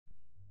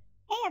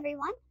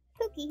everyone,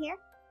 Pookie here.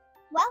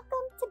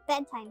 Welcome to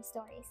Bedtime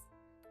Stories.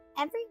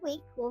 Every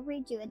week we'll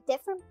read you a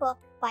different book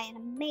by an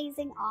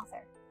amazing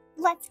author.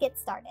 Let's get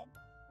started.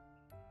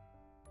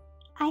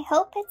 I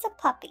Hope It's a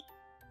Puppy.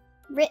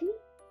 Written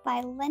by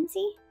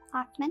Lindsay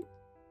Achtman.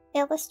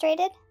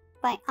 Illustrated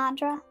by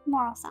Andra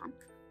Morrison.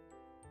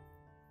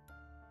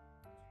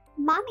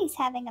 Mommy's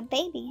having a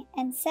baby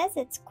and says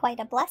it's quite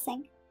a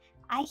blessing.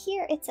 I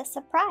hear it's a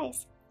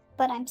surprise,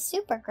 but I'm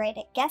super great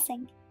at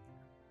guessing.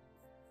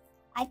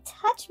 I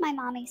touch my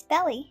mommy's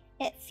belly,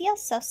 it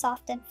feels so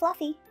soft and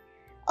fluffy.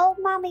 Oh,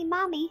 mommy,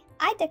 mommy,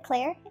 I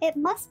declare it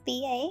must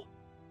be a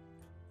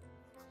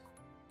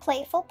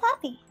playful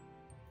puppy.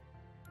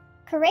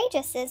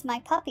 Courageous is my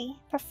puppy,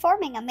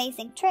 performing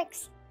amazing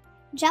tricks,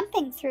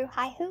 jumping through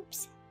high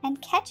hoops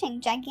and catching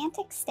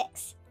gigantic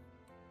sticks.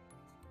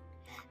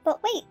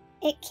 But wait,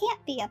 it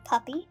can't be a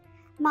puppy.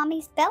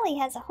 Mommy's belly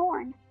has a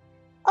horn.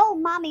 Oh,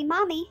 mommy,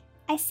 mommy,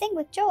 I sing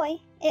with joy,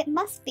 it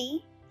must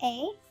be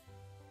a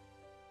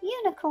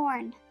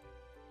unicorn.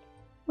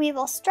 We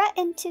will strut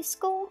into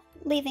school,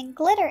 leaving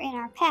glitter in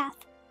our path.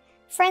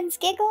 Friends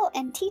giggle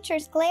and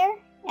teachers glare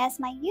as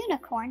my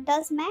unicorn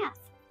does math.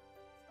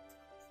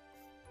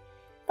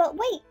 But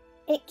wait,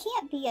 it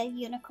can't be a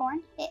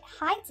unicorn. It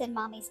hides in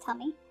mommy's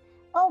tummy.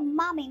 Oh,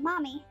 mommy,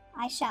 mommy,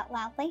 I shout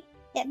loudly.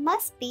 It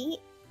must be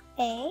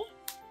a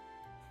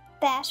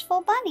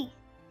bashful bunny.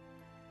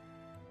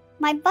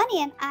 My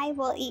bunny and I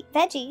will eat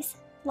veggies,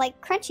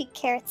 like crunchy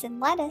carrots and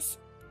lettuce.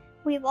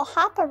 We will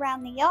hop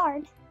around the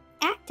yard,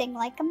 acting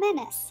like a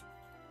menace.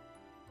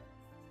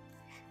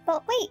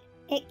 But wait,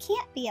 it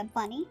can't be a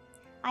bunny.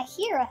 I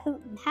hear a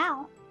hoot and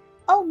howl.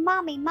 Oh,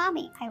 mommy,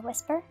 mommy, I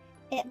whisper.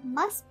 It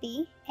must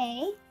be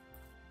a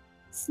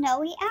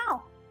snowy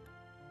owl.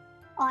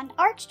 On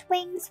arched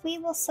wings we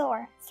will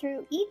soar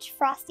through each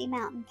frosty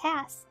mountain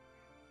pass.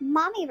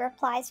 Mommy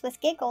replies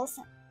with giggles,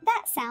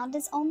 that sound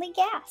is only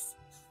gas.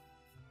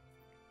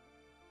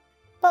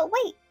 But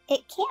wait,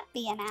 it can't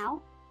be an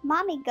owl.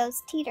 Mommy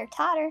goes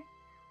teeter-totter.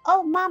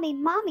 Oh, mommy,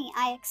 mommy,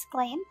 I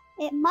exclaim.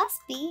 It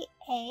must be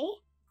a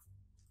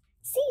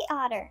sea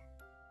otter.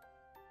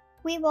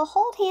 We will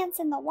hold hands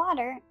in the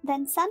water,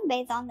 then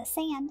sunbathe on the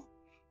sand.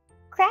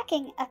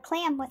 Cracking a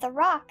clam with a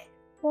rock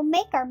will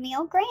make our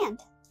meal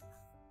grand.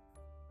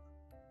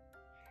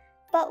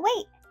 But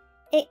wait,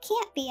 it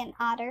can't be an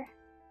otter.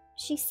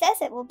 She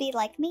says it will be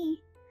like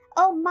me.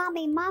 Oh,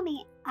 mommy,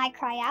 mommy, I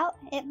cry out.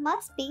 It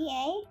must be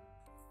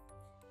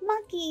a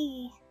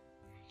monkey.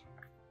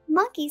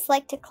 Monkeys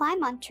like to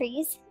climb on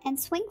trees and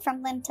swing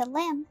from limb to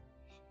limb.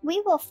 We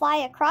will fly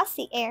across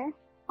the air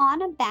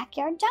on a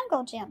backyard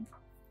jungle gym.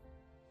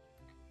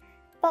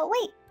 But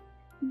wait,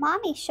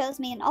 mommy shows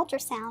me an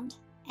ultrasound,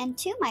 and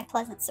to my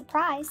pleasant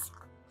surprise,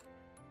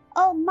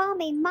 oh,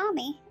 mommy,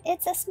 mommy,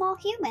 it's a small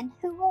human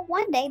who will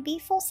one day be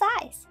full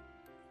size.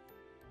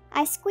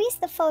 I squeeze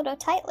the photo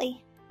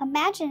tightly,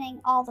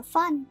 imagining all the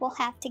fun we'll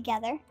have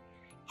together.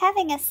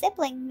 Having a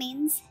sibling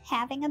means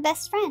having a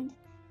best friend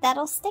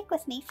that'll stick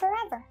with me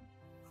forever.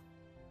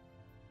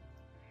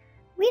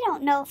 We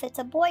don't know if it's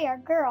a boy or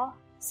girl,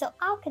 so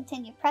I'll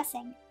continue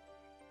pressing.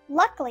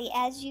 Luckily,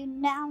 as you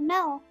now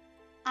know,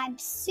 I'm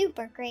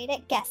super great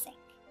at guessing.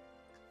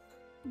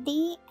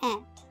 The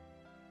end.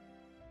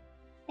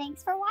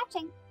 Thanks for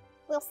watching.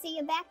 We'll see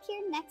you back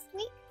here next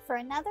week for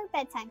another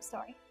bedtime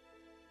story.